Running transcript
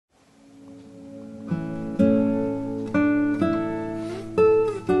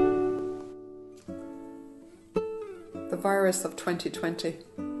virus of 2020.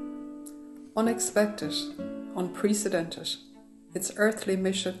 Unexpected, unprecedented, its earthly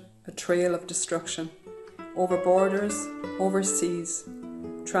mission a trail of destruction, over borders, over seas,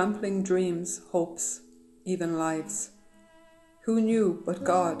 trampling dreams, hopes, even lives. Who knew but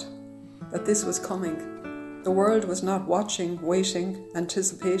God that this was coming? The world was not watching, waiting,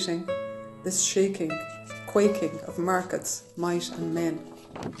 anticipating this shaking, quaking of markets, might and men.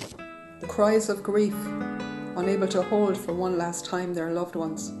 The cries of grief, unable to hold for one last time their loved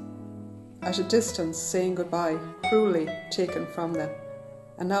ones, at a distance saying goodbye, cruelly taken from them,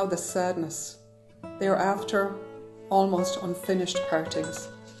 and now the sadness, thereafter almost unfinished partings.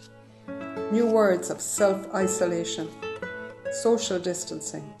 New words of self-isolation, social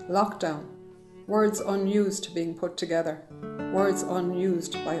distancing, lockdown, words unused being put together, words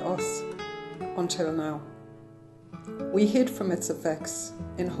unused by us until now. We hid from its effects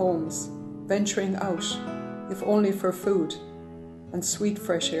in homes, venturing out, if only for food and sweet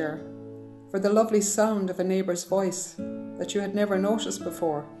fresh air, for the lovely sound of a neighbour's voice that you had never noticed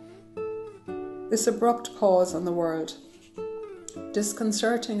before. This abrupt pause on the world,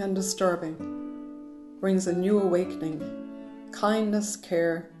 disconcerting and disturbing, brings a new awakening, kindness,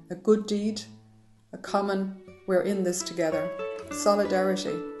 care, a good deed, a common we're in this together,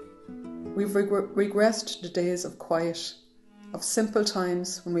 solidarity. We've regressed to days of quiet, of simple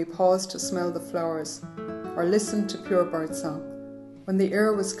times when we paused to smell the flowers or listened to pure birdsong, when the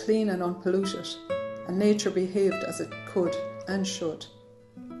air was clean and unpolluted and nature behaved as it could and should.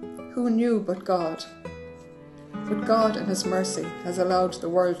 Who knew but God? But God in His mercy has allowed the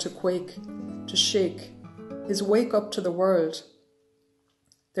world to quake, to shake, His wake up to the world,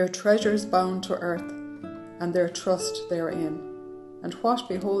 their treasures bound to earth and their trust therein. And what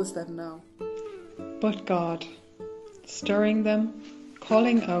beholds them now? But God, stirring them,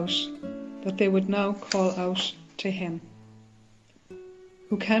 calling out that they would now call out to Him,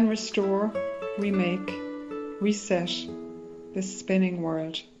 who can restore, remake, reset this spinning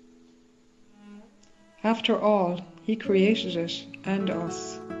world. After all, He created it and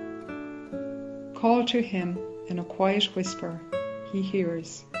us. Call to Him in a quiet whisper, He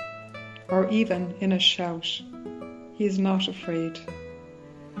hears, or even in a shout, He is not afraid.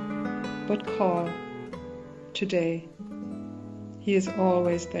 But call today, He is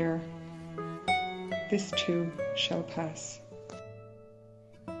always there. This too shall pass.